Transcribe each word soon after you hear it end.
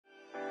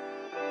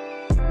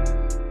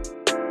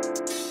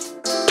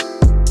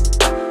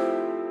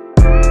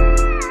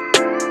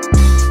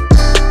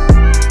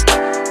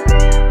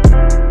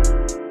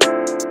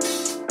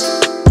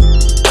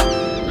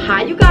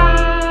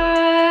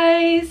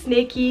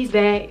Nikki's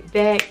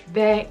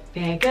back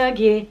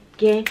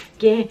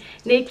again.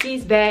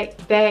 Nikki's back.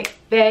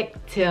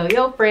 Tell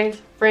your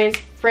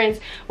friends.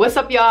 What's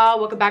up, y'all?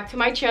 Welcome back to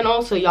my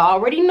channel. So y'all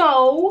already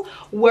know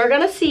we're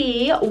gonna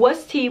see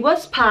what's tea,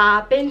 what's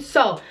poppin'.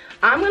 So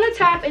I'm gonna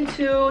tap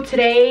into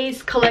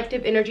today's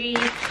collective energy,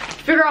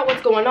 figure out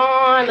what's going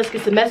on. Let's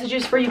get some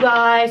messages for you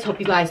guys, help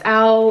you guys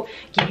out,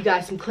 give you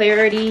guys some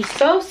clarity.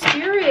 So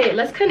Spirit,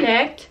 let's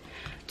connect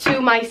to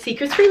my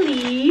secrets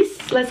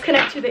release. Let's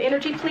connect to the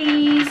energy,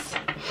 please.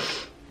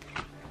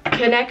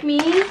 Connect me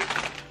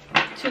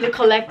to the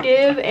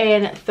collective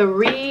in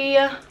 3,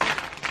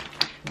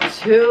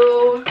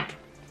 2,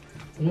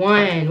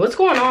 1. What's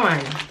going on?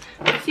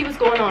 Let's see what's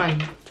going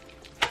on.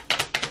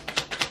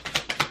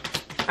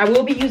 I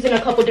will be using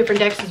a couple different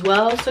decks as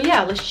well. So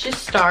yeah, let's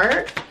just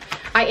start.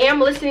 I am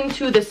listening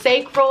to the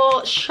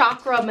sacral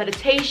chakra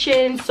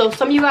meditation. So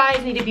some of you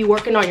guys need to be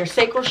working on your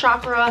sacral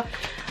chakra,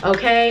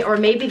 okay? Or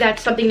maybe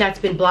that's something that's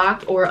been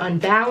blocked or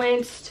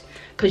unbalanced.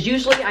 Because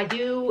usually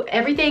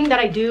everything that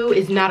I do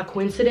is not a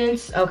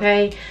coincidence,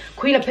 okay?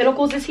 Queen of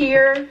Pentacles is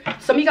here.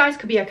 Some of you guys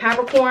could be a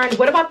Capricorn.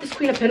 What about this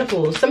Queen of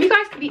Pentacles? Some of you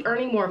guys could be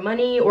earning more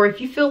money, or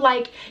if you feel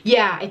like,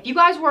 yeah, if you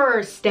guys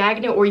were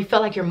stagnant or you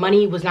felt like your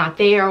money was not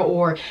there,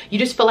 or you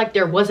just feel like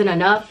there wasn't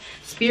enough,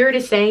 Spirit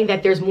is saying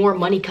that there's more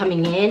money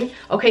coming in,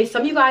 okay?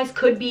 Some of you guys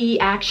could be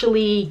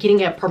actually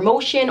getting a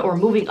promotion or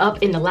moving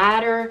up in the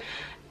ladder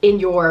in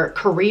your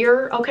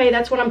career, okay?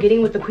 That's what I'm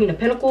getting with the Queen of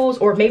Pentacles.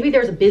 Or maybe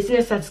there's a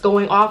business that's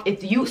going off.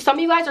 Some of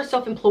you guys are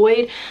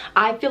self-employed,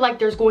 I feel like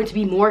there's going to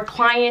be more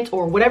clients,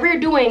 or whatever you're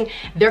doing,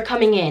 they're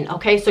coming in,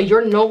 okay? So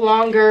you're no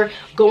longer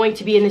going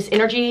to be in this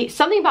energy.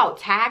 Something about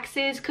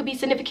taxes could be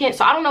significant.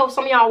 So I don't know if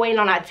some of y'all waiting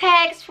on a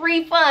tax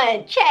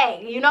refund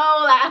check, you know,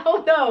 I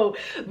don't know,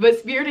 but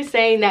Spirit is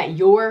saying that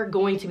you're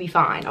going to be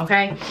fine,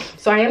 okay?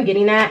 So I am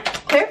getting that.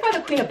 Clarify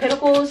the Queen of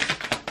Pentacles.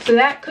 So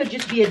that could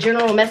just be a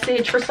general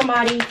message for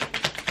somebody.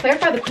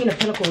 Clarify the Queen of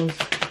Pentacles.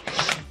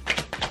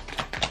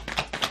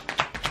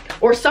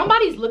 Or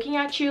somebody's looking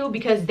at you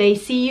because they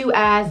see you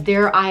as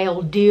their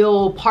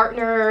ideal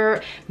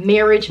partner,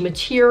 marriage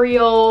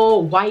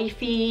material,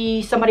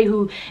 wifey, somebody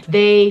who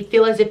they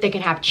feel as if they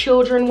can have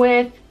children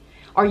with.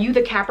 Are you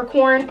the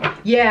Capricorn?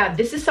 Yeah,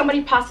 this is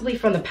somebody possibly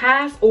from the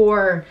past.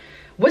 Or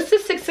what's the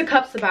Six of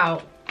Cups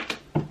about?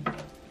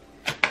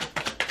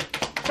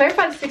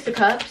 Clarify the Six of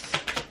Cups.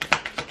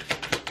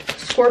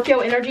 Scorpio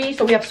energy.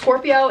 So we have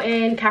Scorpio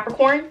and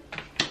Capricorn,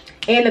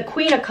 and the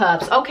Queen of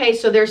Cups. Okay,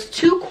 so there's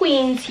 2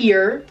 queens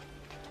here.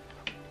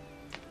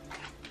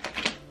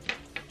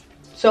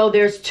 So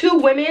there's 2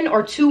 women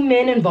or 2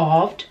 men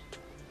involved.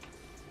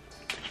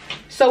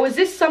 So is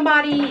this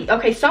somebody,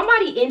 okay,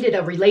 somebody ended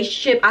a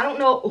relationship. I don't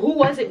know, who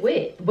was it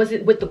with? Was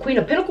it with the Queen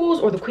of Pentacles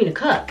or the Queen of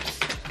Cups?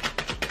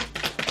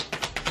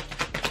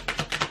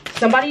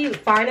 Somebody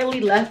finally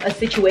left a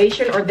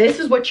situation, or this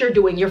is what you're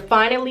doing. You're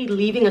finally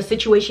leaving a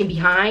situation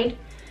behind.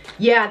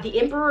 Yeah, the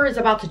Emperor is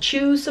about to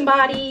choose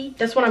somebody.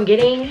 That's what I'm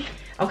getting.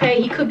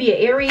 Okay, he could be an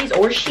Aries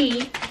or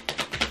she.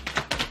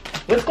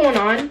 What's going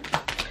on?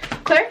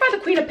 Clarify the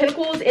Queen of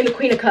Pentacles and the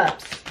Queen of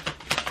Cups.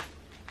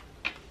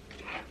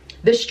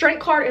 The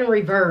Strength card in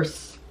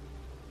reverse.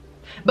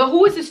 But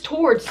who is this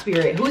towards,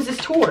 Spirit? Who is this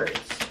towards?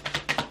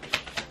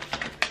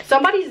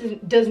 Somebody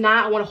does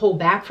not want to hold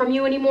back from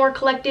you anymore,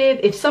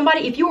 collective.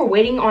 If you were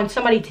waiting on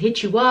somebody to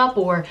hit you up,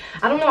 or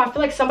I don't know, I feel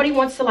like somebody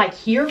wants to like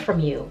hear from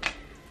you.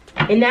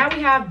 And now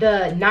we have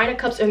the 9 of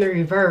Cups in the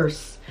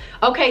reverse.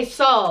 Okay,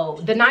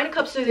 so the 9 of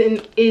Cups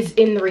is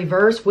in the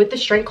reverse with the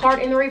Strength card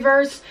in the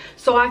reverse.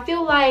 So I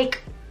feel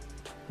like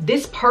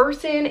this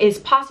person is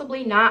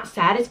possibly not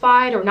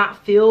satisfied or not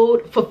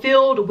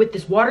fulfilled with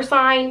this water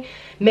sign.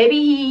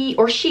 Maybe he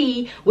or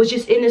she was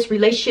just in this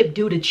relationship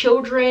due to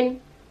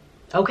children.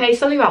 Okay,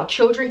 something about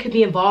children could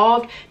be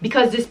involved,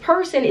 because this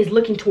person is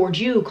looking towards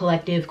you,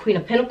 collective. Queen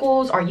of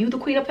Pentacles. Are you the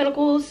Queen of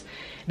Pentacles?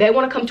 They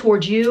want to come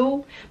towards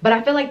you, but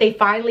I feel like they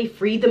finally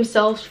freed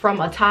themselves from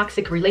a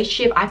toxic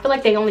relationship. I feel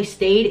like they only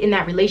stayed in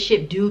that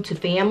relationship due to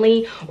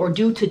family or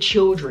due to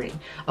children.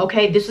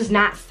 Okay, this is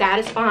not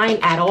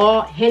satisfying at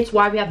all, hence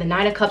why we have the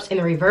 9 of Cups in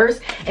the reverse.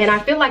 And I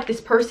feel like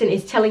this person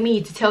is telling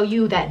me to tell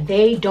you that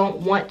they don't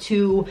want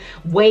to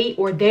wait,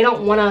 or they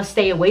don't want to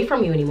stay away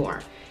from you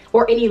anymore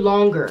or any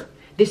longer.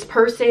 This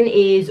person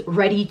is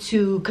ready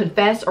to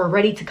confess or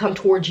ready to come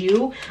towards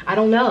you. I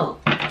don't know.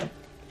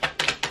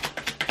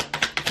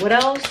 What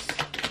else?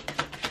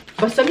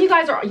 But some of you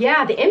guys are,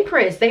 yeah, the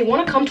Empress. They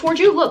want to come towards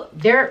you. Look,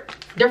 they're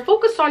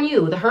focused on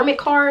you. The Hermit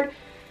card.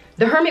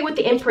 The Hermit with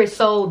the Empress.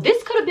 So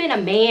this could have been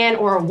a man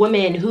or a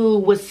woman who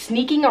was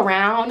sneaking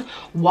around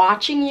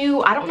watching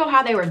you. I don't know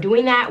how they were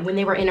doing that when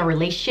they were in a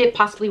relationship,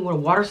 possibly with a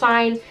water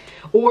sign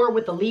or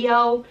with a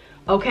Leo,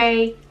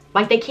 okay?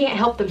 Like they can't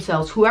help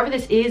themselves. Whoever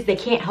this is, they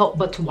can't help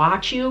but to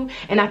watch you.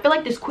 And I feel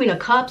like this Queen of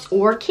Cups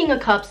or King of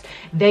Cups,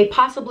 they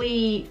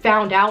possibly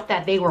found out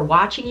that they were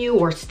watching you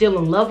or still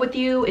in love with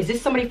you. Is this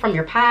somebody from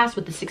your past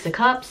with the 6 of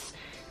Cups?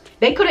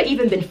 They could have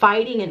even been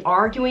fighting and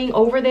arguing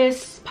over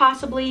this,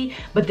 possibly.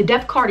 But the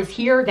Death card is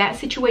here. That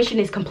situation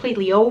is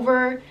completely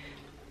over.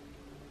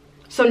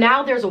 So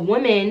now there's a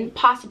woman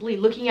possibly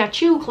looking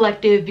at you,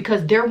 collective,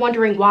 because they're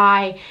wondering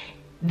why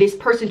this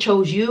person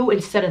chose you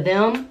instead of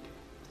them.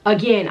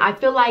 Again, I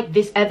feel like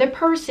this other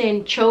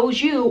person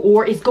chose you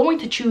or is going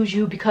to choose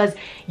you because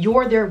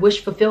you're their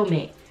wish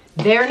fulfillment.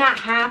 They're not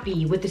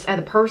happy with this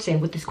other person,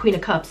 with this Queen of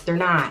Cups. They're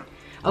not.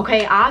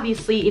 Okay,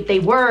 obviously, if they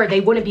were,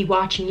 they wouldn't be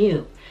watching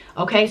you.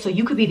 Okay, so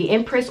you could be the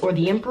Empress or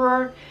the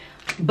Emperor.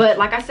 But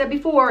like I said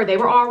before, they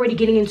were already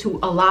getting into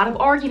a lot of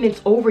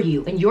arguments over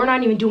you. And you're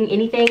not even doing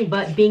anything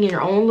but being in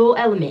your own little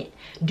element.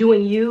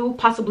 Doing you,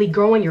 possibly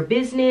growing your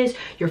business,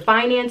 your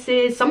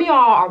finances. Some of y'all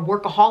are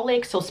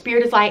workaholics. So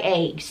Spirit is like,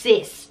 hey,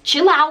 sis,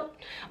 chill out.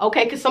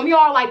 Okay, because some of y'all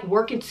are like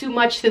working too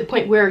much to the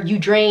point where you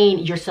drain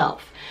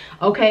yourself.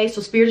 Okay,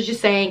 so Spirit is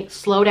just saying,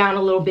 slow down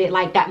a little bit.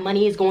 Like that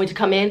money is going to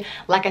come in,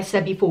 like I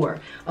said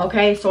before.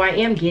 Okay, so I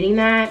am getting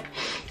that.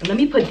 Let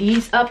me put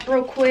these up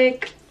real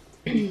quick.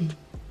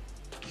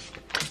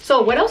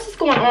 So what else is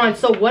going on?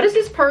 So what does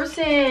this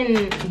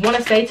person want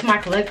to say to my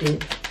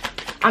collective?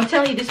 I'm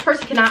telling you, this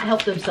person cannot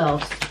help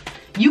themselves.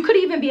 You could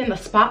even be in the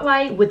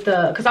spotlight with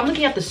the, because I'm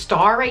looking at the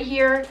star right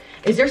here.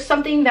 Is there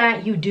something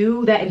that you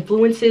do that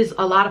influences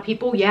a lot of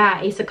people? Yeah,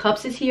 Ace of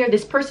Cups is here.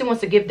 This person wants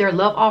to give their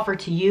love offer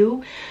to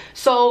you.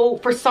 So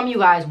for some of you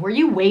guys, were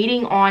you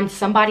waiting on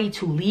somebody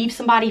to leave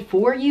somebody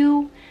for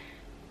you?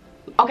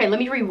 Okay, let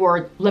me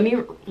reword. Let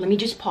me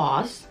just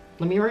pause.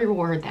 Let me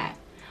reword that.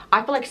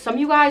 I feel like some of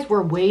you guys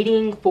were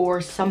waiting for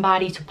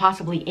somebody to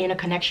possibly end a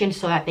connection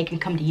so that they can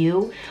come to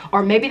you.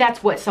 Or maybe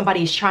that's what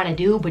somebody is trying to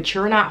do, but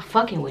you're not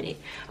fucking with it.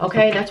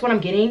 Okay, that's what I'm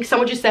getting.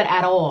 Someone just said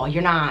at all.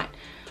 You're not.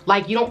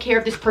 Like, you don't care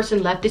if this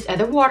person left this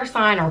other water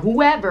sign or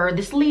whoever,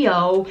 this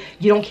Leo,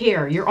 you don't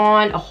care. You're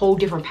on a whole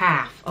different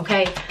path,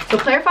 okay? So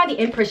clarify the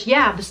Empress.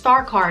 Yeah, the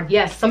star card.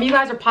 Yes, some of you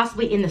guys are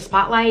possibly in the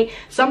spotlight.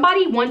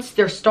 Somebody wants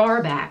their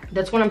star back.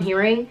 That's what I'm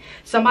hearing.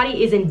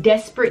 Somebody is in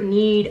desperate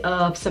need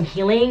of some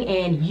healing,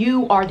 and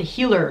you are the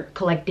healer,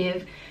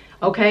 collective,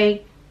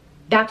 okay?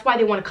 That's why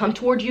they want to come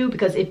towards you,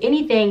 because if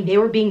anything, they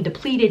were being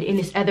depleted in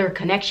this other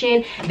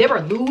connection. They were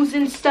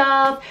losing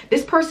stuff.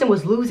 This person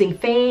was losing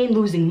fame,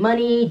 losing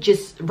money,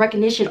 just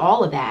recognition,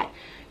 all of that.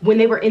 When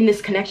they were in this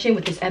connection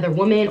with this other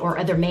woman or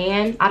other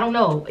man, I don't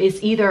know.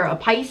 It's either a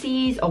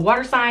Pisces, a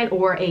water sign,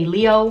 or a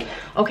Leo,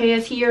 okay,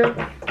 is here.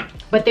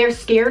 But they're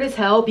scared as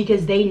hell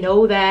because they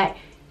know that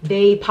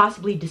they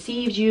possibly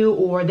deceived you,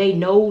 or they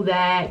know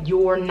that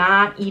you're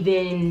not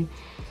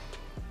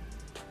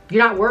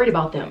worried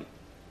about them.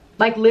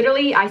 Like,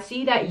 literally, I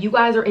see that you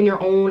guys are in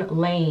your own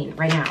lane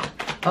right now,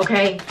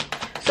 okay?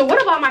 So what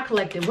about my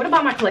collective? What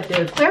about my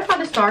collective? Clarify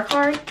the star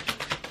card.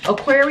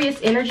 Aquarius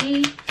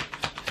energy.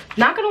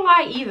 Not gonna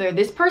lie either.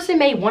 This person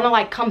may want to,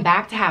 like, come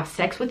back to have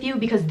sex with you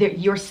because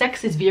your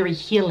sex is very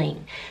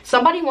healing.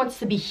 Somebody wants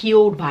to be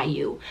healed by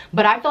you.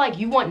 But I feel like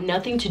you want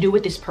nothing to do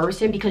with this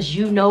person because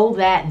you know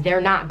that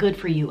they're not good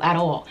for you at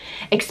all.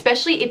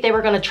 Especially if they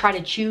were going to try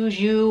to choose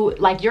you.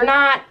 Like, you're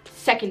not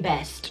second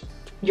best.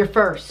 You're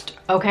first,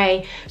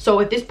 okay? So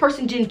if this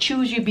person didn't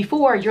choose you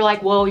before, you're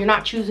like, well, you're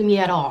not choosing me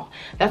at all.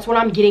 That's what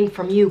I'm getting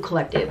from you,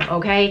 collective,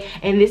 okay?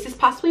 And this is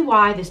possibly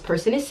why this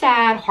person is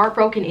sad,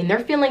 heartbroken in their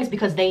feelings,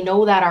 because they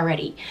know that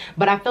already.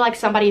 But I feel like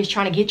somebody is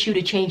trying to get you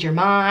to change your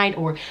mind,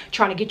 or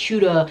trying to get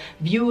you to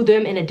view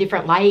them in a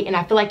different light. And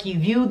I feel like you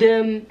view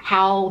them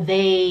how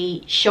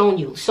they shown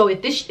you. So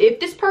if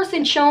this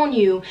person shown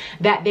you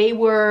that they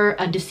were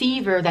a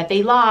deceiver, that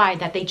they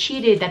lied, that they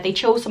cheated, that they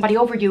chose somebody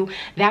over you,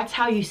 that's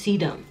how you see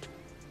them.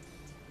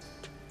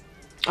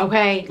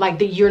 Okay, like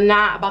you're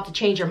not about to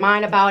change your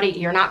mind about it.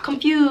 You're not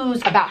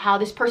confused about how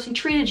this person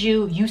treated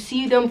you. You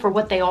see them for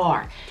what they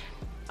are.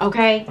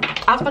 Okay,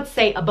 I was about to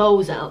say a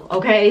bozo.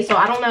 Okay, so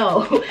I don't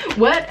know.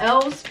 What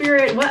else,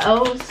 Spirit? What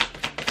else?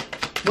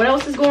 What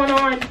else is going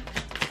on?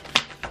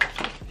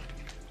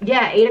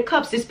 Yeah, 8 of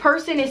Cups. This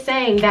person is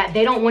saying that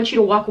they don't want you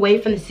to walk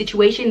away from the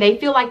situation. They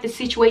feel like the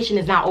situation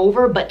is not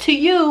over, but to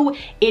you,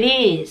 it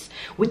is.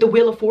 With the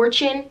Wheel of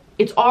Fortune,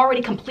 it's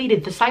already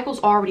completed. The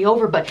cycle's already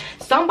over, but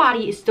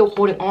somebody is still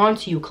holding on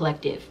to you,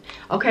 collective.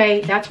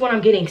 Okay, that's what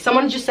I'm getting.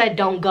 Someone just said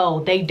don't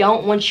go. They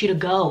don't want you to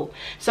go.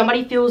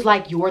 Somebody feels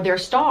like you're their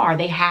star.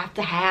 They have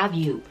to have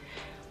you.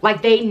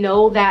 Like, they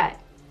know that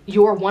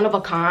you're one of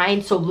a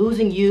kind, so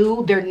losing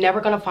you, they're never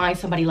gonna find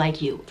somebody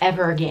like you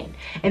ever again.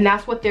 And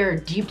that's what they're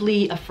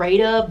deeply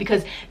afraid of,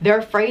 because they're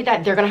afraid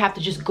that they're gonna have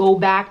to just go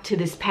back to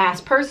this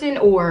past person,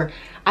 or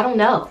I don't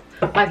know.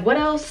 Like, what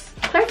else?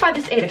 Clarify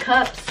this 8 of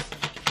Cups.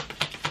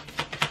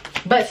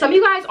 But some of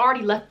you guys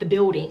already left the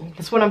building.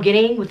 That's what I'm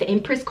getting with the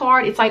Empress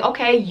card. It's like,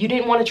 okay, you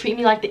didn't want to treat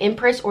me like the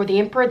Empress or the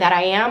Emperor that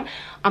I am.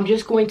 I'm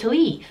just going to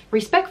leave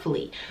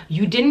respectfully.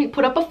 You didn't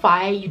put up a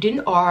fight. You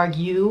didn't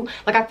argue.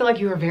 Like, I feel like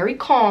you were very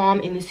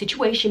calm in this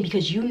situation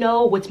because you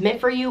know what's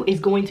meant for you is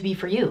going to be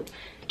for you.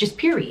 Just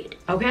period.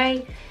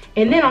 Okay?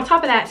 And then on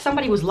top of that,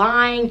 somebody was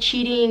lying,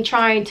 cheating,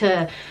 trying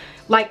to,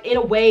 like, in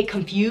a way,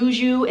 confuse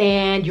you,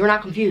 and you're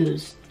not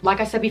confused. Like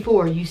I said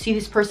before, you see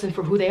this person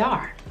for who they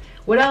are.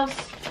 What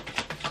else?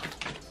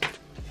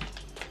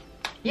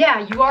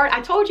 Yeah,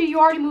 I told you, you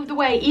already moved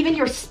away. Even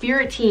your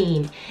spirit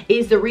team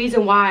is the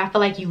reason why I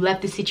feel like you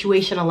left the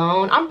situation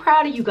alone. I'm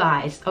proud of you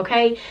guys,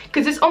 okay?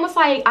 Because it's almost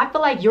like, I feel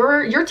like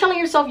you're telling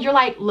yourself, you're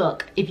like,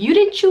 look, if you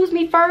didn't choose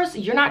me first,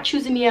 you're not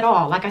choosing me at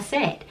all, like I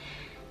said.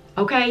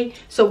 Okay,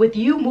 so with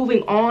you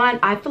moving on,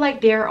 I feel like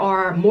there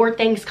are more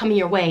things coming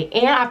your way.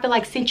 And I feel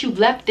like since you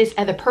left this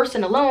other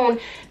person alone,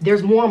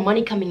 there's more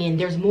money coming in,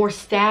 there's more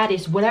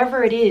status,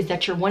 whatever it is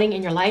that you're wanting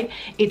in your life,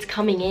 it's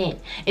coming in.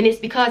 And it's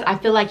because I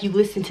feel like you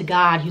listen to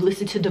God, you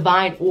listen to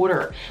divine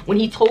order. When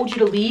he told you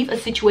to leave a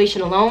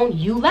situation alone,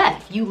 you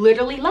left. You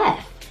literally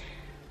left.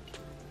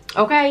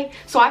 Okay,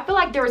 so I feel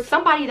like there is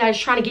somebody that is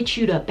trying to get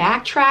you to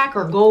backtrack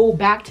or go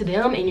back to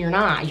them, and you're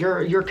not.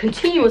 You're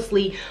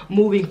continuously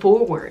moving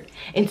forward.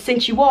 And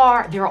since you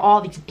are, there are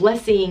all these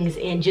blessings,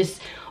 and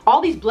just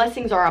all these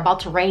blessings are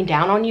about to rain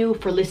down on you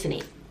for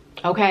listening.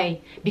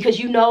 Okay, because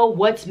you know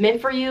what's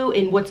meant for you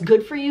and what's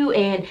good for you.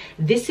 And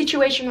this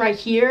situation right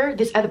here,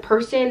 this other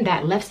person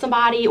that left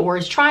somebody or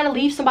is trying to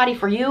leave somebody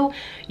for you,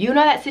 you know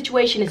that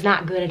situation is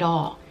not good at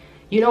all.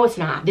 You know it's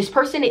not. This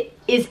person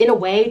is in a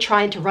way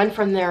trying to run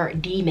from their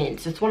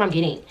demons. That's what I'm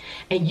getting.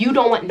 And you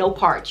don't want no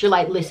parts. You're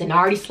like, listen, I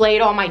already slayed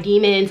all my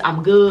demons.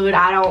 I'm good.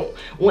 I don't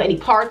want any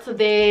parts of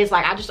this.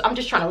 Like, I'm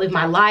just trying to live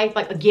my life.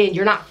 Like, again,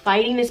 you're not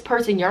fighting this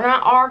person. You're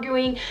not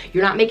arguing.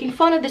 You're not making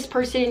fun of this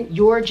person.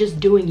 You're just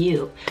doing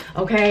you.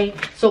 Okay?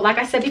 So like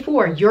I said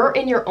before, you're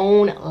in your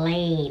own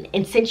lane.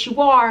 And since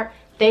you are,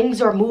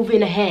 things are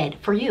moving ahead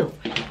for you.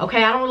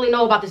 Okay, I don't really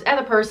know about this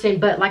other person,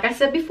 but like I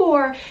said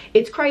before,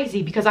 it's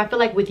crazy because I feel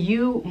like with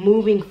you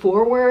moving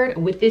forward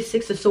with this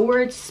Six of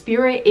Swords,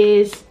 Spirit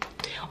is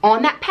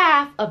on that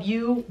path of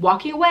you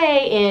walking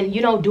away and,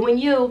 you know, doing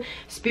you.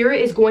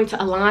 Spirit is going to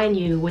align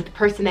you with the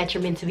person that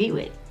you're meant to be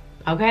with.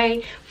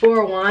 Okay,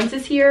 Four of Wands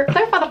is here.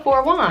 Clarify the Four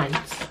of Wands.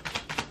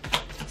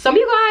 Some of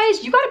you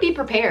guys, you got to be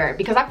prepared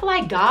because I feel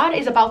like God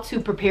is about to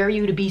prepare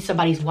you to be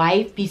somebody's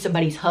wife, be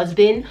somebody's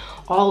husband,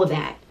 all of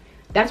that.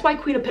 That's why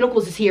Queen of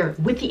Pentacles is here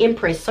with the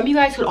Empress. Some of you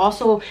guys could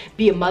also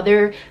be a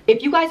mother.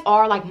 If you guys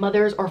are like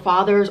mothers or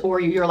fathers, or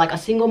you're like a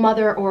single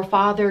mother or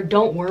father,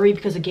 don't worry,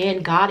 because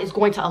again, God is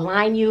going to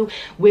align you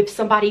with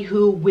somebody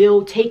who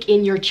will take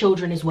in your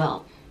children as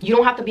well. You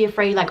don't have to be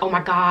afraid like, oh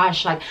my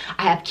gosh, like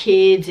I have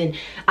kids and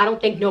I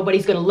don't think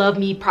nobody's gonna love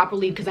me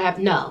properly because I have,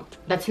 no,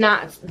 that's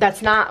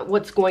not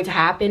what's going to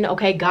happen.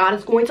 Okay, God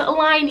is going to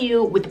align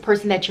you with the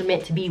person that you're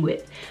meant to be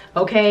with.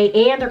 Okay,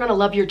 and they're gonna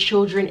love your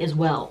children as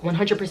well,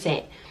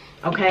 100%.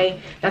 Okay,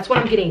 that's what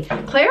I'm getting.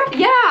 Claire,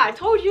 yeah, I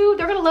told you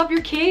they're gonna love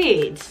your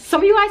kids. Some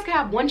of you guys could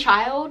have one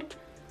child.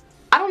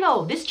 I don't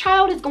know, this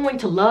child is going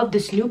to love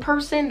this new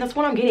person. That's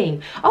what I'm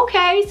getting.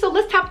 Okay, so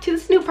let's tap to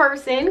this new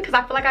person because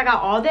I feel like I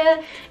got all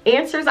the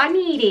answers I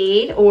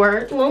needed,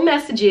 or little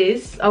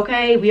messages.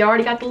 Okay, we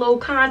already got the little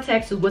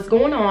context of what's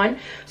going on.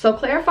 So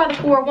clarify the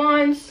Four of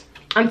Wands.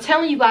 I'm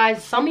telling you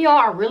guys, some of y'all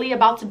are really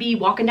about to be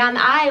walking down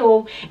the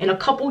aisle in a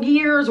couple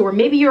years, or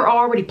maybe you're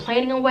already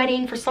planning a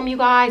wedding for some of you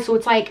guys. So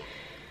it's like,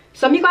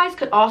 some of you guys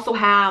could also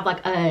have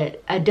like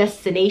a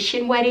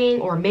destination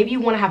wedding, or maybe you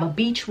want to have a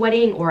beach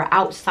wedding or an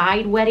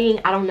outside wedding.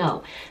 I don't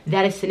know.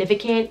 That is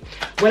significant.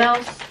 What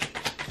else?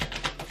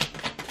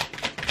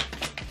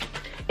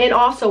 And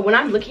also, when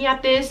I'm looking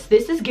at this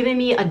is giving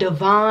me a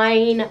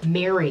divine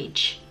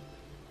marriage.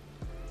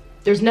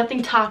 There's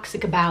nothing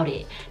toxic about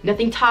it.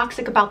 Nothing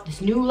toxic about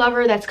this new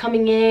lover that's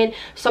coming in.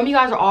 Some of you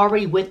guys are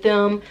already with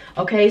them.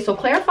 Okay, so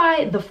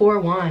clarify the Four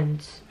of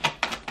Wands.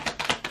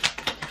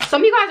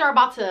 Some of you guys are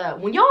about to,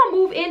 when y'all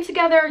move in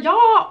together,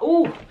 y'all,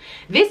 ooh,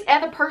 this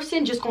other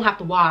person just gonna have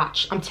to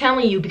watch. I'm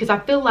telling you, because I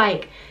feel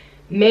like,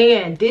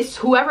 man,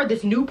 whoever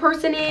this new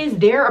person is,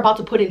 they're about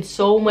to put in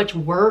so much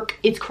work.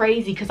 It's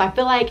crazy because I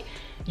feel like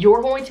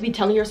you're going to be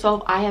telling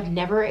yourself, I have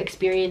never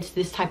experienced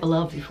this type of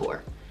love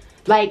before.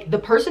 Like, the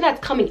person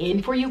that's coming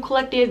in for you,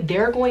 collective,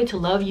 they're going to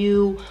love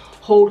you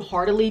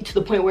wholeheartedly to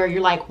the point where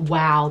you're like,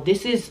 wow,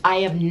 I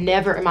have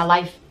never in my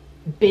life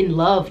been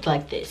loved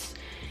like this.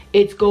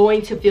 It's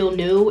going to feel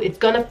new. It's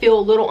gonna feel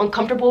a little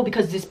uncomfortable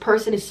because this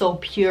person is so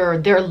pure.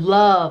 Their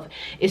love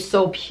is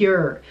so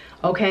pure.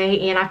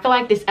 Okay, and I feel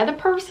like this other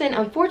person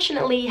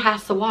unfortunately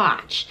has to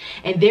watch,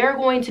 and they're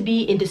going to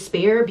be in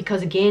despair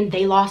because again,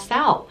 they lost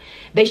out.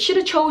 They should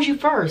have chose you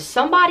first.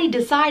 Somebody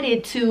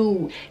decided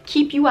to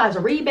keep you as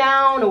a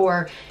rebound,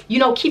 or, you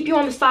know, keep you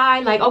on the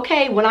side. Like,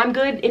 okay, when I'm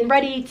good and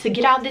ready to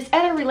get out of this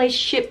other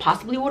relationship,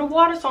 possibly with a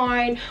water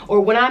sign,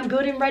 or when I'm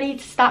good and ready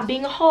to stop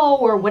being a hoe,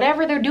 or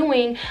whatever they're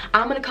doing,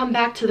 I'm gonna come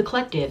back to the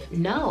collective.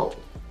 No.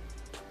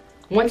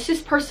 Once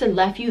this person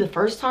left you the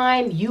first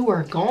time, you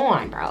were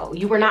gone, bro.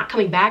 You were not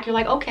coming back. You're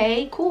like,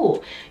 okay,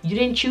 cool. You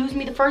didn't choose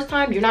me the first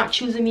time. You're not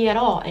choosing me at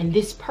all. And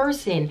this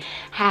person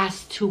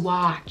has to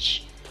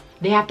watch.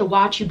 They have to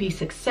watch you be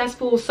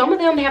successful. Some of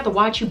them, they have to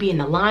watch you be in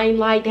the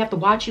limelight. They have to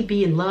watch you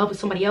be in love with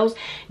somebody else.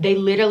 They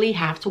literally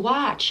have to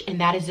watch, and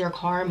that is their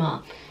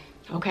karma.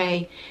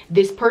 Okay,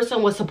 this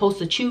person was supposed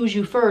to choose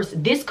you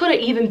first. This could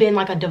have even been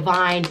like a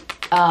divine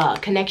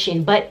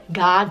connection, but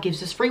God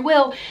gives us free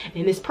will,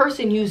 and this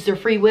person used their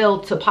free will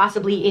to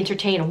possibly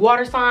entertain a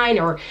water sign,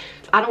 or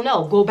I don't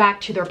know, go back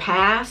to their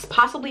past,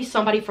 possibly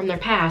somebody from their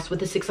past with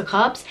the Six of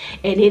Cups,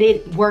 and it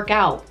didn't work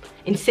out.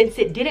 And since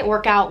it didn't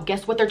work out,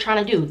 guess what they're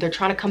trying to do? They're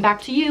trying to come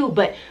back to you,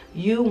 but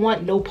you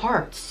want no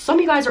parts. Some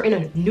of you guys are in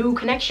a new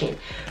connection.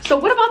 So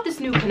what about this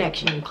new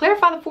connection?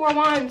 Clarify the Four of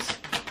Wands.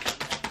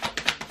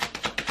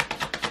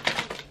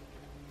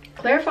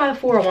 Clarify the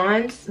Four of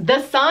Wands.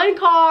 The Sun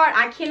card.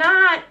 I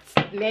cannot.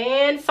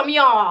 Man, some of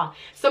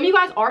you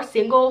guys are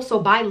single, so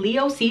by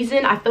Leo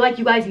season, I feel like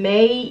you guys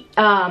may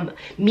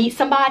meet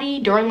somebody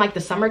during like the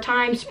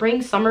summertime.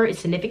 Spring, summer is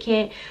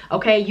significant.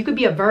 Okay, you could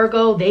be a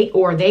Virgo, they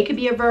could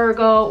be a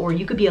Virgo, or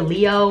you could be a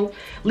Leo.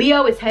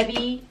 Leo is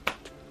heavy.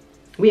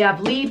 We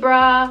have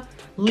Libra,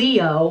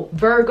 Leo,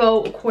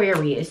 Virgo,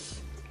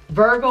 Aquarius,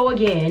 Virgo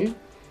again,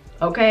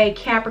 okay,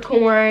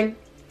 Capricorn.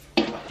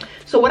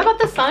 So what about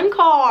the Sun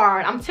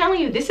card? I'm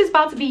telling you, this is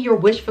about to be your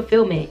wish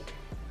fulfillment.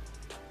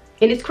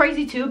 And it's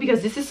crazy too,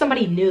 because this is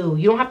somebody new.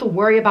 You don't have to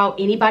worry about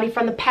anybody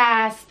from the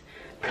past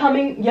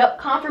coming. Yep,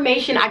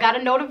 confirmation. I got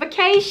a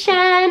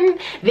notification.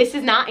 This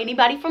is not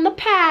anybody from the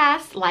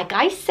past. Like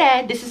I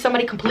said, this is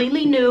somebody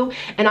completely new.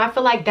 And I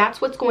feel like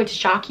that's what's going to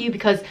shock you,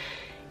 because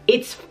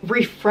it's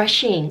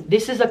refreshing.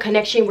 This is a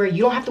connection where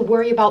you don't have to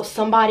worry about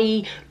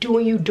somebody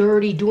doing you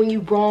dirty, doing you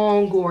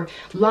wrong, or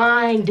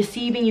lying,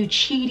 deceiving you,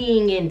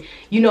 cheating, and,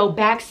 you know,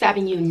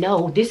 backstabbing you.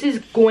 No, this is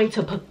going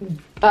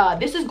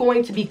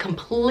to be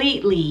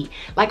completely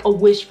like a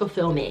wish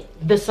fulfillment.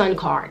 The Sun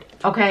card.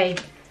 Okay,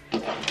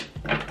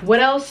 what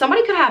else?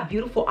 Somebody could have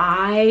beautiful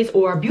eyes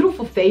or a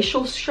beautiful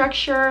facial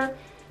structure.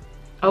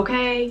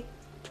 Okay,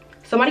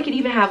 somebody could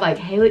even have like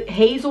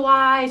hazel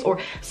eyes, or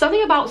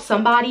something about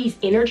somebody's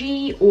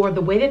energy or the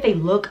way that they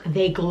look,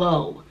 they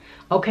glow.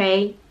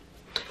 Okay,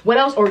 what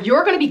else? Or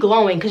you're gonna be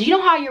glowing, because you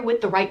know how you're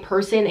with the right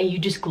person and you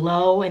just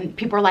glow, and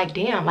people are like,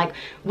 damn, like,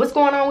 what's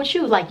going on with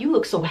you? Like, you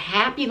look so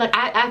happy. Like,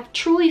 I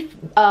truly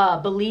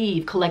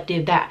believe,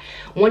 collective, that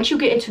once you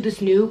get into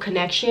this new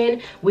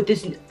connection with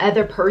this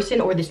other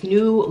person or this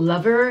new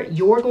lover,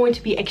 you're going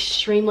to be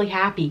extremely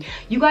happy.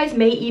 You guys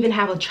may even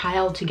have a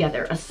child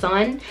together, a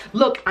son.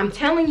 Look, I'm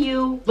telling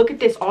you, look at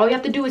this. All you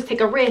have to do is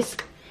take a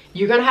risk.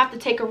 You're gonna have to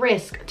take a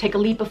risk, take a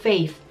leap of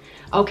faith.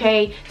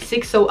 Okay,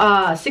 Six of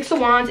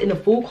Wands, and the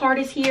Fool card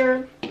is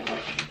here.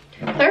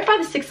 Clarify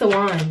the Six of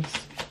Wands.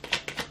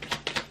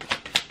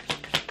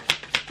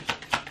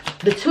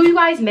 The two of you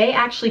guys may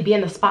actually be in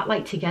the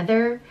spotlight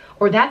together,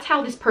 or that's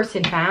how this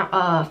person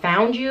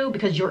found you,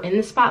 because you're in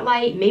the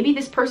spotlight. Maybe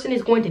this person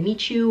is going to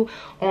meet you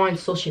on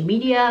social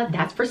media.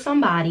 That's for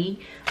somebody,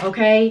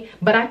 okay?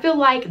 But I feel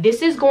like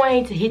this is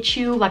going to hit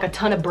you like a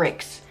ton of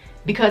bricks,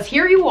 because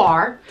here you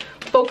are,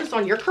 focus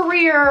on your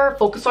career,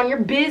 focus on your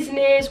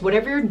business,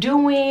 whatever you're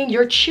doing,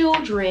 your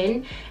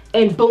children,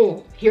 and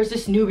boom, here's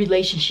this new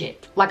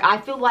relationship. Like, I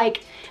feel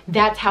like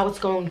that's how it's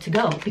going to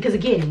go, because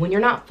again, when you're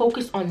not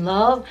focused on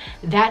love,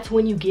 that's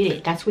when you get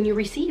it, that's when you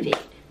receive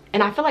it.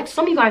 And I feel like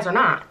some of you guys are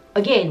not.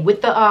 Again,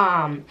 with the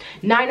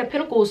Nine of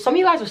Pentacles, some of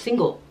you guys are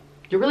single.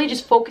 You're really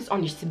just focused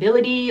on your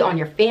stability, on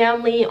your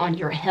family, on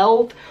your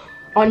health,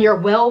 on your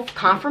wealth,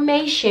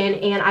 confirmation.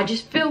 And I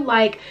just feel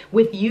like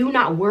with you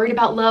not worried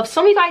about love,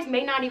 some of you guys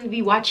may not even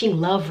be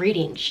watching love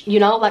readings, you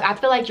know? Like, I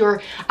feel like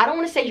I don't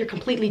want to say you're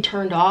completely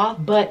turned off,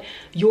 but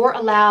you're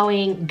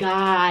allowing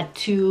God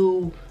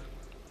to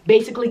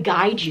basically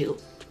guide you,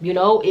 you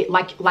know? It,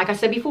 like I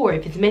said before,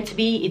 if it's meant to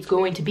be, it's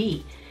going to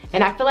be.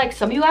 And I feel like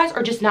some of you guys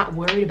are just not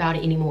worried about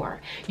it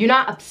anymore. You're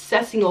not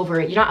obsessing over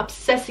it. You're not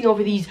obsessing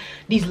over these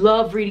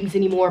love readings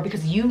anymore,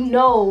 because you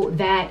know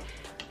that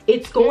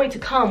it's going to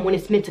come when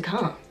it's meant to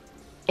come.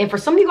 And for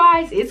some of you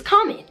guys, it's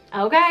coming,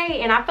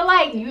 okay? And I feel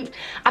like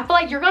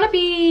you're gonna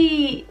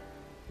be,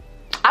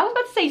 I was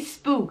about to say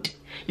spooked.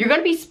 You're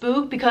gonna be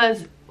spooked,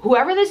 because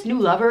whoever this new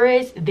lover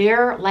is,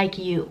 they're like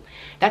you.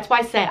 That's why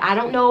I said, I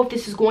don't know if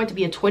this is going to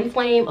be a twin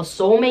flame, a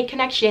soulmate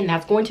connection.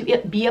 That's going to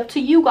be up to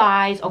you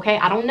guys, okay?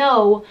 I don't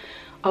know,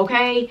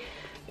 okay?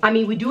 I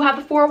mean, we do have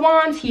the Four of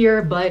Wands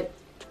here, but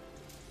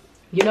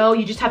you know,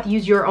 you just have to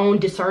use your own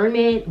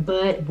discernment.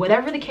 But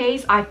whatever the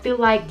case, I feel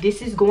like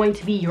this is going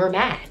to be your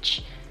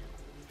match.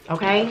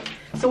 Okay,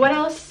 so what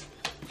else?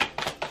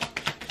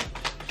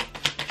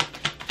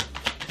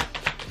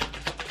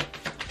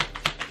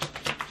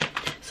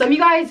 Some of you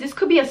guys, this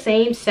could be a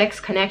same-sex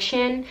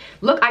connection.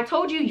 Look, I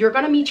told you, you're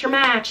gonna meet your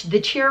match. The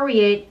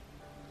Chariot,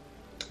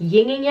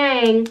 yin and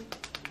yang.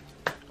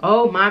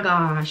 Oh my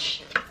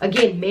gosh.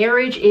 Again,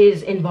 marriage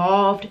is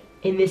involved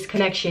in this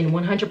connection,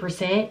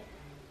 100%.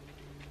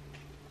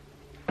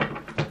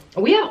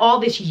 We have all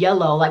this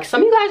yellow. Like,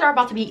 some of you guys are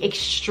about to be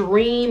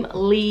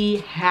extremely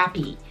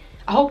happy.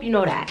 I hope you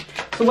know that.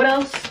 So what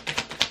else?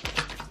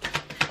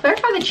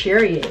 Clarify the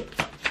Chariot.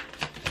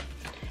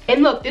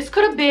 And look, this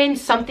could have been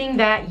something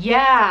that,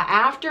 yeah,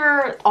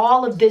 after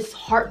all of this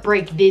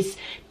heartbreak, this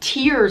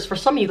tears for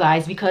some of you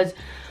guys, because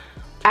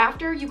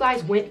after you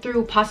guys went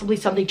through possibly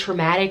something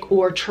traumatic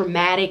or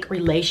traumatic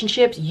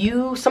relationships,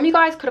 some of you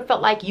guys could have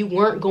felt like you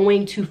weren't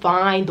going to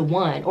find the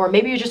one. Or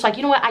maybe you're just like,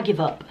 you know what, I give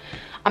up.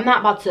 I'm not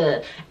about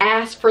to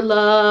ask for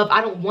love.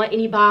 I don't want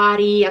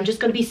anybody. I'm just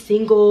gonna be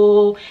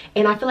single.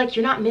 And I feel like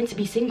you're not meant to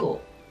be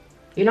single.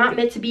 You're not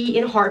meant to be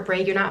in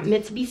heartbreak. You're not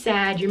meant to be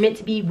sad. You're meant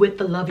to be with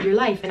the love of your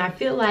life. And I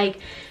feel like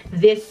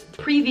this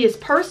previous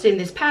person,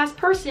 this past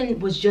person,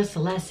 was just a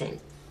lesson.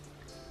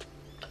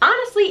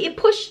 Honestly, it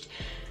pushed.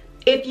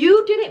 If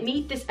you didn't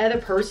meet this other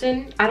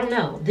person, I don't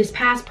know, this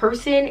past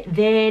person,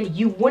 then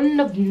you wouldn't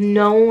have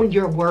known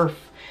your worth.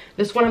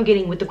 That's what I'm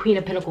getting with the Queen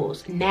of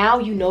Pentacles. Now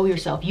you know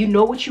yourself. You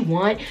know what you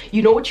want.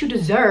 You know what you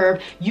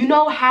deserve. You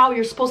know how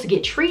you're supposed to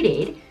get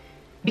treated.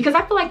 Because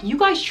I feel like you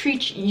guys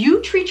treat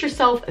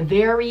yourself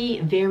very,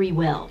 very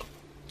well.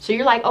 So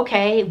you're like,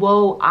 okay,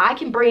 well, I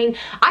can bring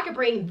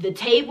the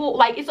table.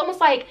 Like, it's almost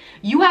like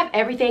you have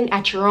everything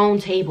at your own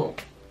table.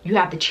 You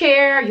have the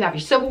chair, you have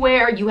your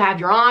silverware, you have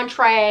your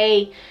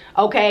entree,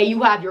 okay,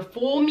 you have your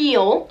full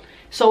meal.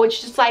 So it's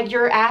just like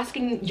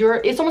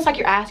it's almost like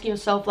you're asking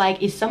yourself,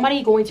 like, is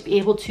somebody going to be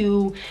able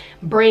to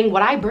bring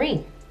what I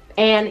bring?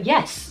 And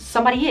yes,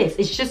 somebody is.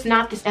 It's just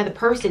not this other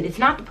person. It's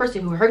not the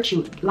person who hurt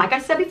you. Like I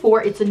said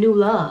before, it's a new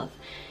love.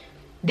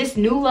 This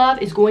new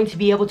love is going to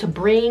be able to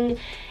bring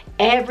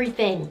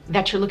everything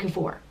that you're looking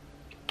for.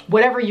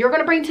 Whatever you're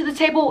going to bring to the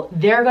table,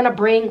 they're going to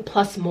bring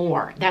plus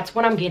more. That's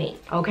what I'm getting,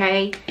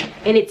 okay?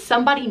 And it's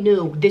somebody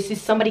new. This is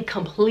somebody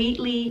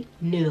completely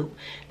new.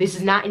 This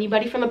is not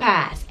anybody from the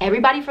past.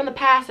 Everybody from the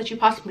past that you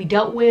possibly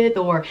dealt with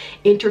or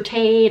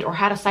entertained or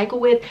had a cycle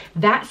with,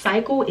 that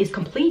cycle is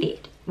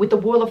completed with the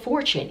Wheel of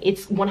Fortune.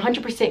 It's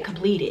 100%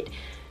 completed.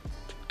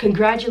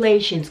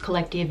 Congratulations,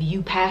 collective.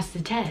 You passed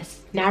the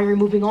test. Now you're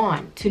moving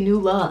on to new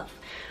love,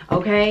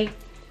 okay?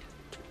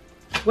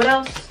 What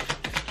else?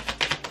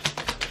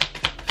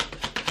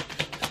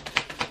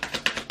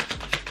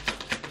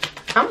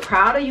 I'm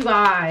proud of you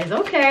guys.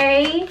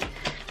 Okay.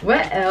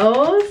 What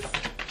else?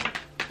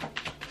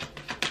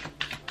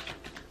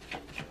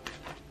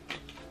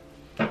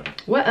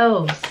 What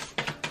else?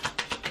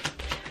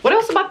 What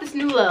else about this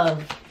new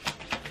love?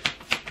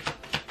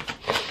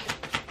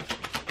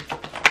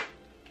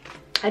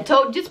 I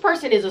told this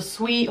person is a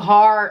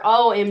sweetheart.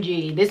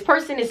 OMG. This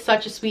person is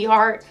such a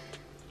sweetheart.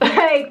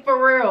 Like,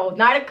 for real.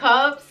 Knight of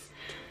Cups.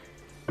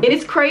 It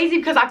is crazy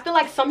because I feel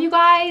like some of you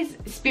guys,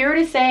 Spirit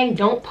is saying,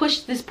 don't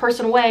push this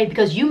person away,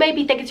 because you may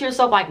be thinking to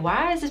yourself, like,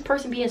 why is this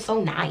person being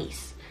so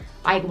nice?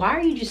 Like, why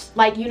are you just,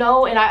 like, you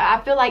know? And I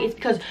feel like it's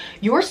because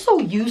you're so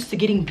used to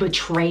getting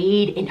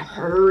betrayed and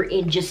hurt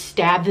and just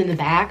stabbed in the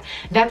back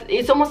that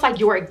it's almost like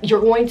you're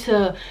going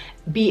to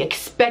be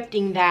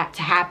expecting that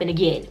to happen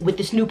again with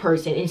this new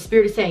person. And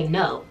Spirit is saying,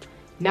 no,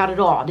 not at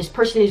all. This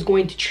person is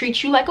going to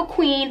treat you like a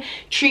queen,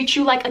 treat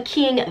you like a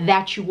king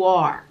that you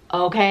are.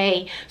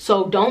 Okay,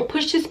 so don't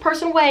push this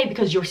person away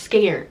because you're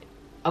scared.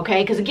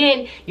 Okay, because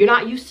again, you're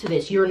not used to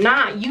this. You're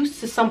not used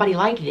to somebody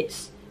like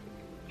this.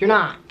 You're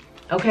not.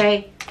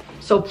 Okay,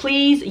 so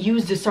please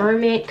use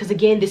discernment, because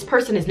again, this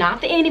person is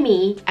not the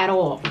enemy at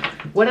all.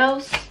 What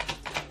else?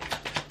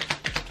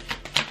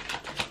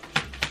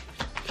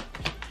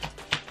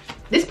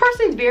 This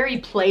person is very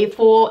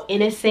playful,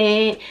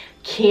 innocent,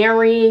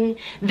 caring.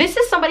 This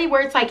is somebody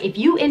where it's like, if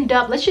you end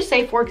up, let's just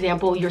say, for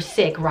example, you're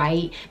sick,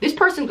 right? This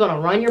person's gonna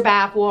run your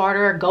bath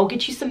water, go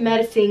get you some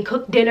medicine,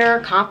 cook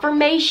dinner,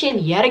 confirmation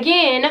yet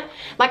again.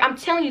 Like, I'm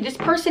telling you, this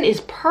person is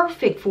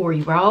perfect for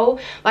you, bro.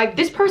 Like,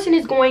 this person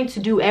is going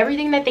to do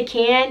everything that they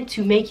can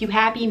to make you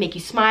happy, make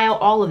you smile,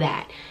 all of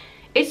that.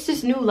 It's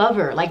this new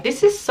lover. Like,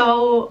 this is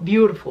so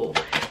beautiful.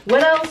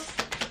 What else?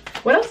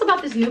 What else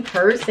about this new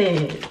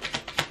person?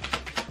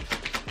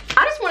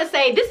 I just want to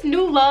say this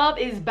new love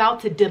is about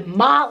to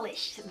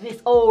demolish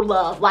this old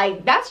love.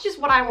 Like, that's just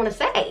what I want to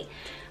say.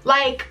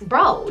 Like,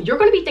 bro, you're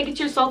going to be thinking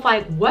to yourself,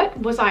 like, what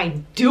was I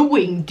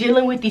doing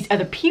dealing with these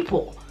other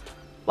people?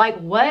 Like,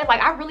 what?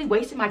 Like, I really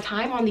wasted my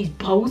time on these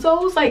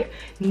bozos? Like,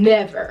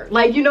 never.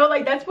 Like, you know,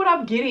 like, that's what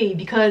I'm getting,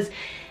 because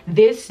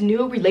this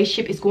new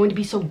relationship is going to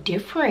be so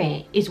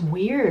different. It's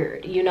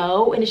weird, you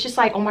know? And it's just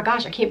like, oh my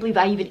gosh, I can't believe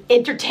I even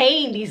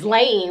entertained these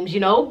lames, you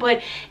know?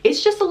 But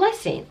it's just a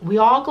lesson. We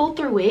all go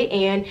through it,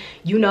 and,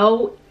 you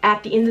know,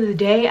 at the end of the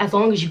day, as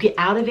long as you get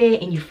out of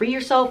it and you free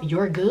yourself,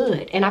 you're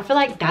good. And I feel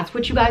like that's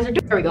what you guys are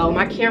doing. There we go.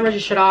 My camera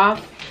just shut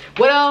off.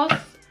 What else?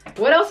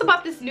 What else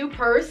about this new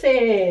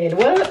person?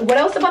 What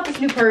else about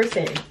this new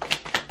person?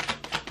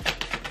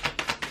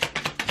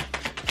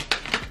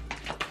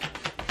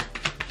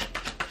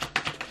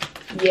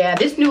 Yeah,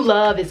 this new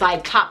love is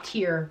like top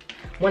tier,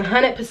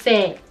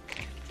 100%.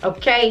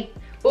 Okay.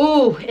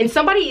 Ooh, and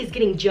somebody is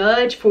getting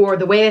judged for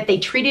the way that they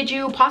treated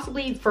you,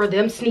 possibly for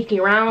them sneaking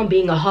around,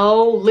 being a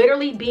hoe,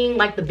 literally being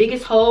like the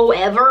biggest hoe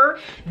ever.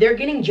 They're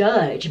getting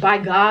judged by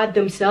God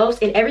themselves,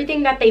 and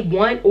everything that they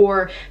want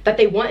or that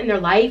they want in their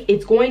life,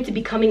 it's going to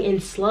be coming in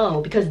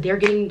slow because they're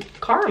getting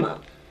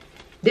karma.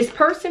 This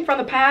person from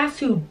the past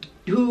who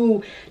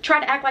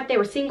tried to act like they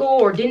were single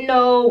or didn't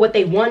know what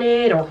they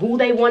wanted or who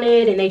they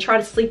wanted, and they try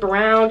to sleep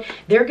around,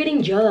 they're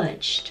getting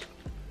judged.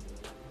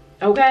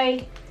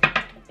 Okay?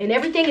 And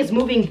everything is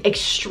moving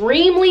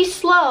extremely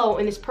slow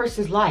in this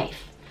person's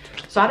life.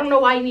 So I don't know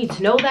why you need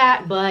to know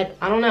that, but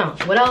I don't know.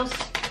 What else?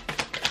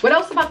 What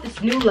else about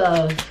this new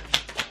love?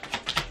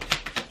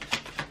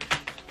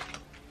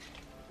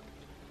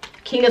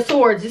 King of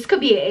Swords. This could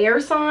be an air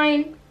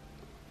sign,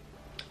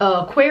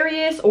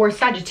 Aquarius or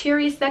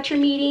Sagittarius that you're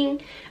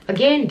meeting.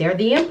 Again, they're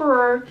the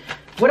Emperor.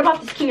 What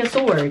about this King of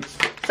Swords?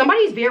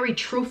 Somebody's very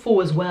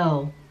truthful as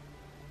well.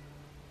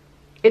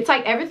 It's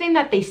like everything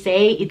that they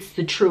say, it's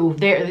the truth.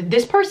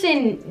 This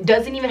person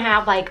doesn't even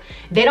have, like,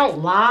 they don't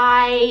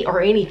lie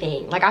or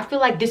anything. Like, I feel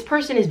like this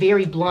person is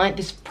very blunt.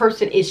 This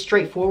person is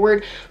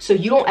straightforward. So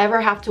you don't ever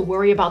have to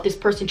worry about this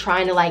person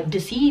trying to, like,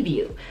 deceive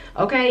you.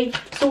 Okay?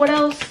 So what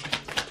else?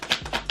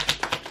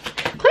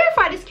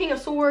 Clarify this King of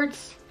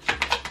Swords.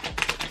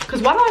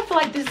 Because why do I feel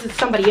like this is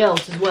somebody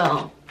else as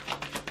well?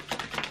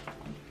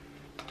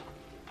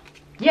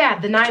 Yeah,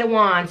 the Knight of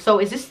Wands. So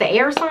is this the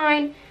air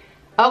sign?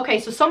 Okay,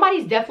 so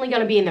somebody's definitely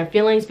going to be in their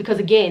feelings because,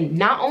 again,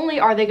 not only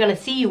are they going to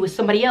see you with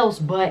somebody else,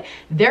 but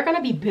they're going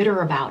to be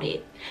bitter about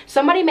it.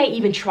 Somebody may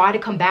even try to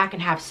come back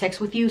and have sex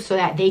with you so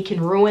that they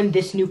can ruin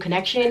this new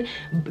connection.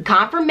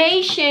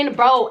 Confirmation,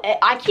 bro.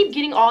 I keep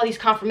getting all these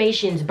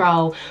confirmations,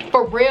 bro.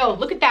 For real.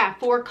 Look at that.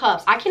 4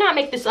 cups. I cannot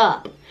make this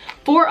up.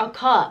 4 of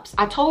Cups.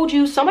 I told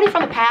you, somebody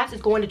from the past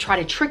is going to try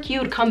to trick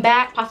you to come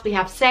back, possibly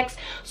have sex,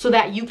 so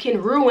that you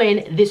can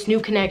ruin this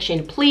new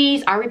connection.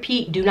 Please, I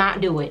repeat, do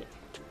not do it.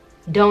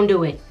 Don't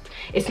do it.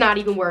 It's not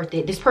even worth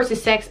it. This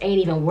person's sex ain't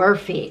even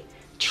worth it.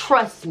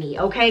 Trust me,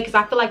 okay? Because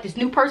I feel like this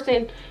new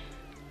person,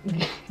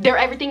 they're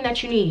everything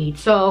that you need.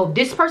 So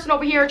this person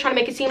over here trying to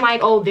make it seem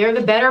like, oh, they're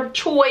the better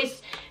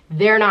choice.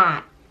 They're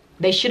not.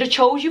 They should have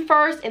chose you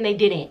first and they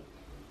didn't.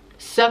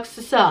 Sucks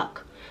to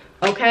suck.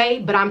 Okay?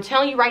 But I'm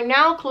telling you right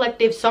now,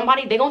 collective,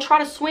 somebody, they're going to try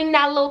to swing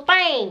that little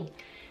thing.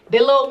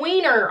 Their little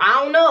wiener.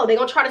 I don't know. They're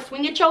going to try to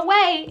swing it your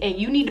way and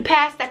you need to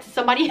pass that to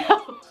somebody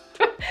else.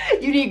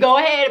 You need to go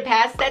ahead and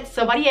pass that to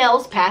somebody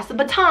else. Pass the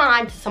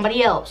baton to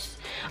somebody else.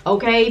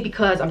 Okay?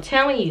 Because I'm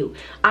telling you,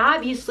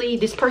 obviously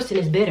this person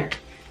is bitter.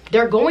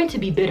 They're going to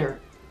be bitter.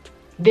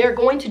 They're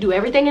going to do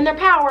everything in their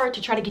power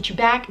to try to get you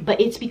back.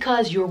 But it's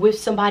because you're with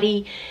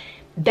somebody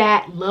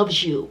that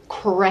loves you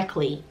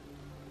correctly.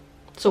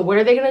 So what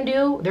are they going to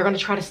do? They're going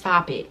to try to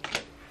stop it.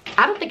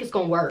 I don't think it's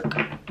going to work.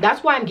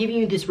 That's why I'm giving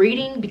you this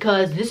reading.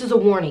 Because this is a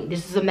warning.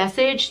 This is a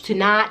message to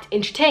not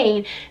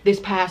entertain this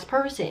past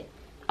person.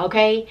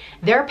 Okay,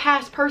 they're a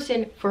past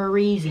person for a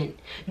reason.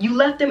 You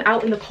left them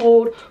out in the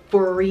cold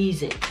for a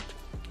reason.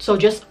 So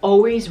just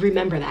always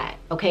remember that.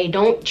 Okay,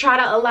 don't try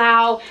to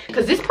allow,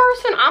 because this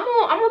person, I'm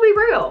gonna be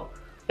real,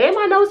 and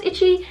my nose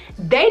itchy,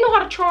 they know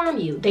how to charm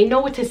you. They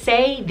know what to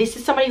say. This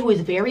is somebody who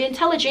is very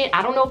intelligent.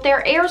 I don't know if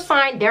they're air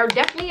sign. They're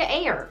definitely an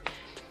air.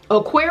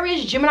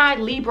 Aquarius, Gemini,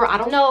 Libra, I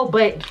don't know,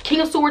 but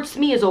King of Swords to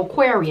me is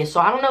Aquarius. So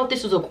I don't know if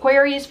this is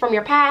Aquarius from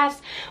your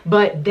past,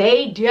 but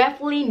they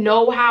definitely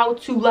know how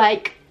to,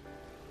 like,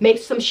 make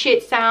some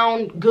shit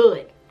sound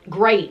good,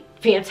 great,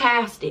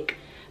 fantastic.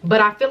 But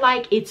I feel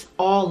like it's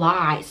all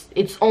lies.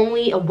 It's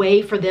only a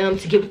way for them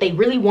to get what they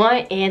really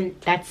want, and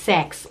that's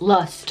sex,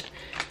 lust.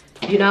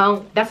 You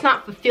know, that's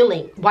not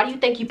fulfilling. Why do you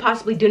think you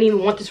possibly didn't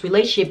even want this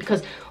relationship?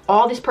 Because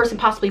all this person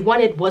possibly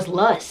wanted was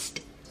lust.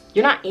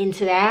 You're not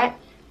into that.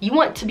 You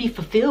want to be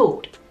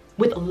fulfilled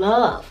with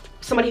love.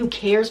 Somebody who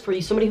cares for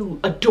you, somebody who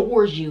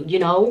adores you, you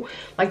know?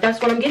 Like,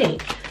 that's what I'm getting.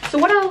 So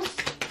what else?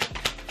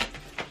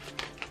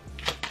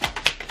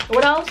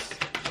 What else?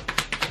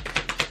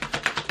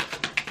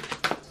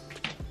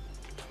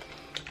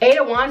 8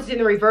 of Wands in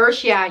the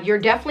reverse. Yeah, you're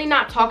definitely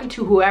not talking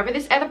to whoever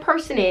this other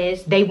person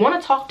is. They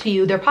want to talk to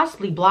you. They're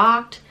possibly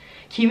blocked.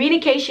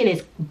 Communication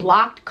is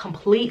blocked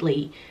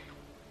completely.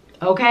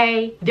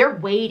 Okay? They're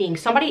waiting.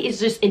 Somebody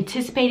is just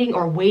anticipating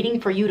or waiting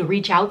for you to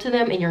reach out to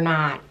them, and you're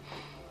not.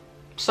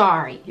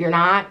 Sorry, you're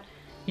not.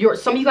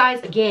 Some of you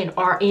guys, again,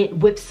 are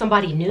with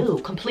somebody new,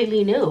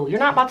 completely new. You're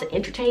not about to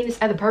entertain this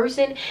other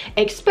person,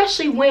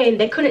 especially when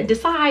they couldn't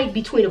decide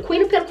between a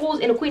Queen of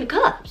Pentacles and a Queen of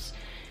Cups.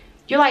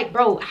 You're like,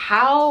 bro,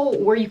 how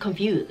were you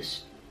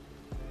confused?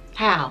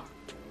 How?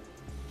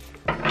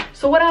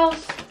 So what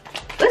else?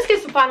 Let's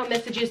get some final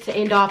messages to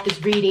end off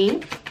this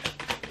reading.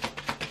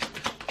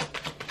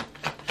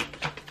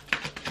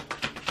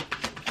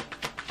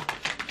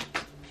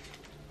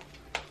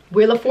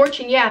 Wheel of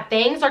Fortune, yeah,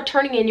 things are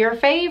turning in your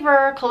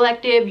favor,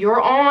 collective.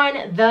 You're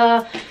on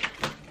the,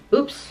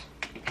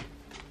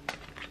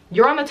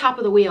 you're on the top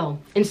of the wheel,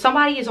 and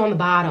somebody is on the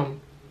bottom.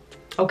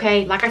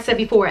 Okay, like I said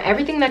before,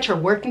 everything that you're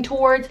working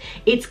towards,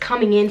 it's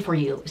coming in for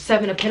you.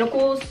 7 of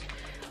Pentacles.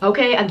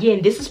 Okay,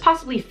 again, this is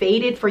possibly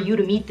fated for you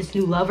to meet this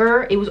new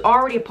lover. It was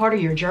already a part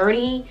of your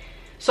journey.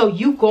 So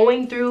you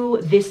going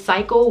through this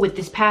cycle with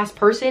this past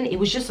person, it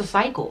was just a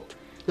cycle.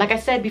 Like I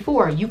said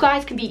before, you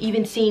guys can be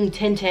even seeing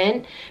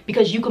 10-10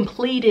 because you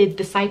completed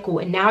the cycle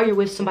and now you're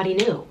with somebody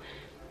new.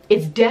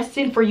 It's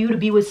destined for you to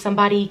be with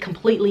somebody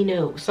completely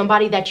new.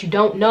 Somebody that you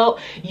don't know,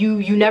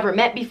 you never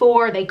met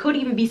before. They could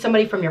even be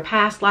somebody from your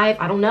past life.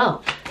 I don't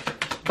know.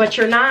 But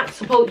you're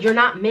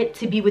not meant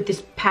to be with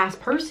this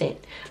past person.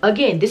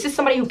 Again, this is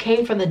somebody who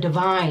came from the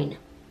divine.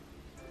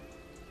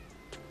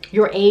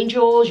 your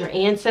angels, your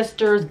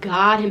ancestors,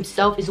 God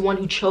himself is the one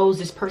who chose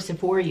this person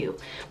for you.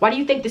 Why do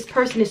you think this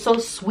person is so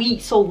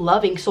sweet, so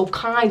loving, so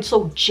kind,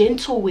 so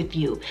gentle with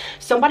you?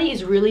 Somebody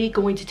is really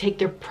going to take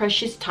their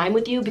precious time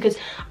with you, because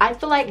I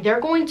feel like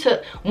they're going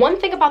to, one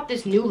thing about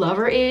this new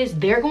lover is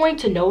they're going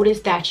to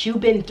notice that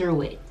you've been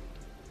through it.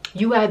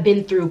 You have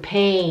been through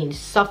pain,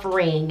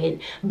 suffering, and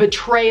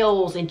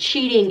betrayals and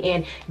cheating,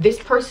 and this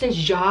person's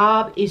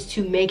job is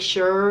to make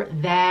sure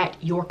that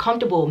you're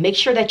comfortable, make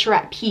sure that you're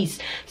at peace.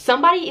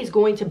 Somebody is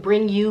going to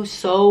bring you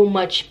so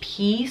much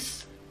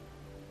peace,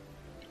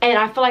 and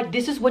I feel like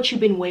this is what you've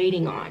been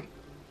waiting on,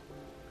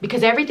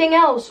 because everything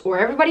else, or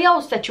everybody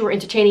else that you were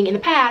entertaining in the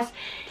past,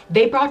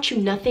 they brought you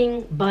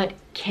nothing but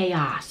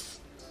chaos.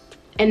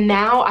 And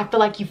now I feel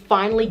like you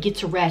finally get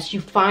to rest.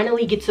 You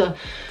finally get to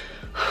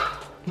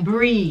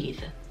breathe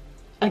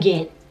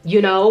again,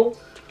 you know?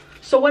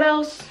 So what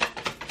else?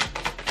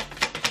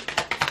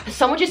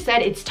 Someone just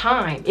said it's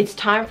time. It's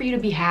time for you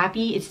to be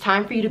happy. It's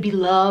time for you to be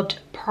loved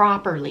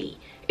properly.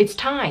 It's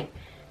time.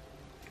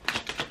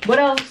 What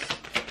else?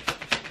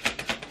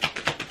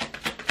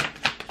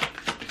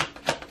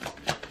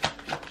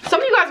 Some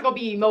of you guys are gonna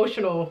be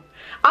emotional.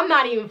 I'm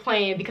not even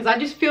playing, because I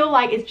just feel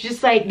like it's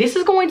just like, this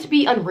is going to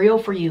be unreal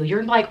for you.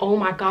 You're like, oh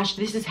my gosh,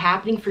 this is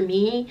happening for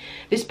me.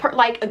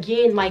 Like,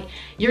 again, like,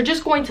 you're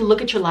just going to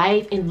look at your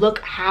life and look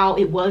how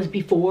it was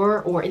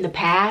before or in the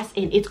past,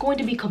 and it's going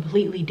to be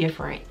completely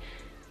different,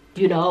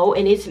 you know?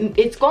 And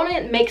it's going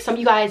to make some of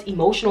you guys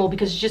emotional,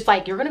 because it's just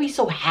like, you're going to be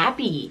so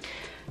happy.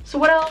 So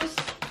what else?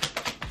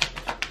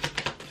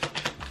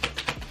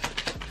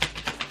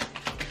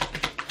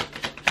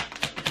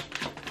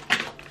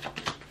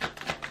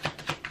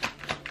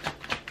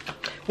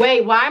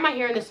 Wait, why am I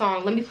hearing this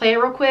song? Let me play it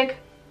real quick.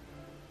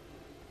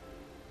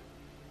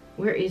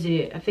 Where is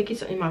it? I think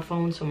it's in my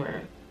phone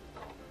somewhere.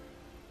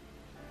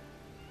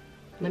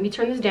 Let me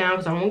turn this down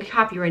because I don't want to get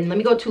copyrighted. Let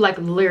me go to like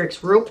the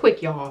lyrics real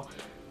quick, y'all.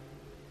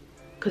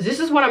 Because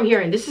this is what I'm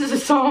hearing. This is a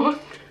song.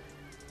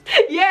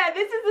 Yeah,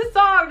 this is the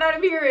song that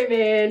I'm hearing,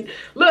 man.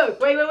 Look,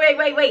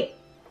 wait.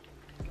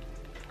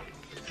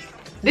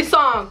 This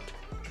song.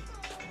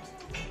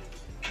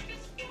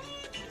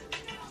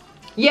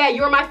 Yeah,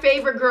 You're My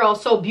Favorite Girl.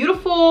 So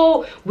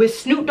Beautiful with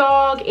Snoop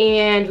Dogg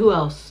and who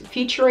else?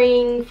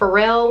 Featuring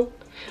Pharrell.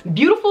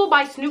 Beautiful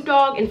by Snoop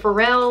Dogg and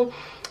Pharrell.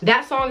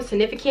 That song is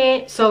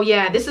significant. So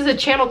yeah, this is a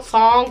channeled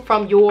song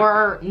from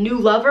your new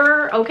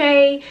lover,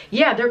 okay?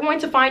 Yeah, they're going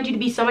to find you to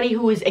be somebody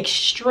who is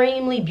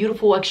extremely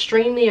beautiful,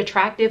 extremely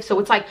attractive. So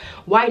it's like,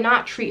 why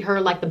not treat her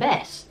like the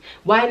best?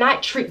 Why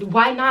not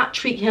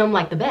treat him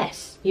like the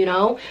best? You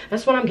know?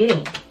 That's what I'm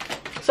getting.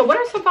 So what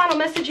are some final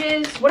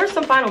messages? What are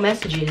some final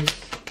messages?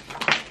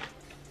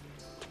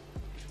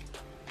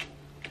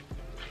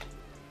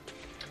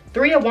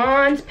 Three of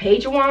Wands,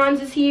 Page of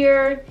Wands is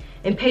here,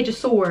 and Page of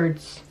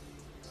Swords.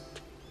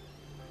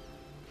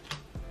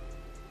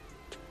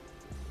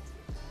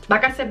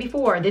 Like I said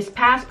before, this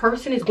past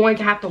person is going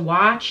to have to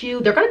watch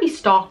you. They're going to be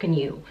stalking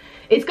you.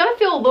 It's going to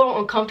feel a little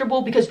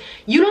uncomfortable, because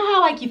you know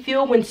how like you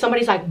feel when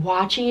somebody's like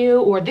watching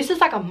you, or this is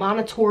like a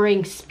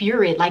monitoring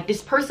spirit. Like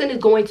this person is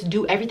going to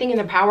do everything in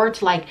their power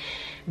to like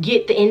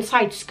get the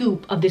inside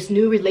scoop of this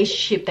new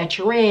relationship that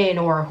you're in,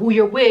 or who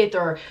you're with,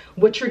 or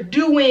what you're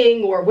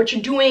doing, or what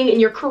you're doing in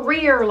your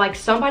career. Like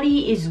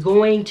somebody is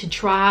going to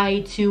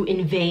try to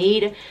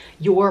invade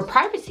your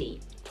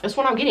privacy. That's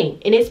what I'm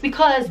getting. And it's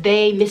because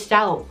they missed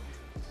out.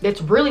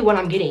 That's really what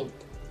I'm getting.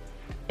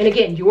 And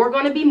again, you're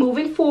going to be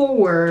moving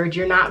forward.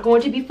 You're not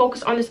going to be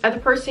focused on this other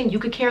person. You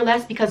could care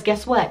less, because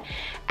guess what?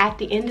 At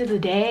the end of the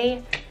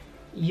day,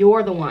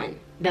 you're the one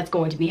that's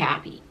going to be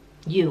happy.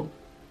 You.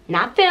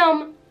 Not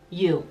them.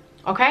 You.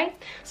 Okay?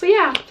 So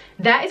yeah,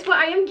 that is what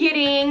I am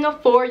getting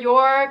for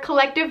your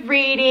collective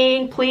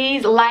reading.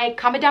 Please like,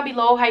 comment down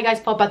below how you guys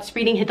felt about this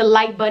reading. Hit the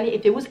like button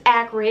if it was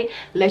accurate.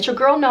 Let your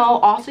girl know.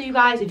 Also, you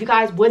guys, if you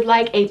guys would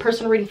like a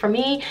personal reading from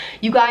me,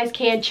 you guys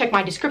can check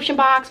my description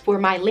box for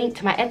my link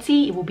to my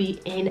Etsy. It will be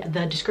in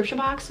the description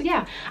box. So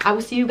yeah, I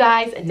will see you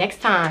guys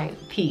next time.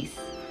 Peace.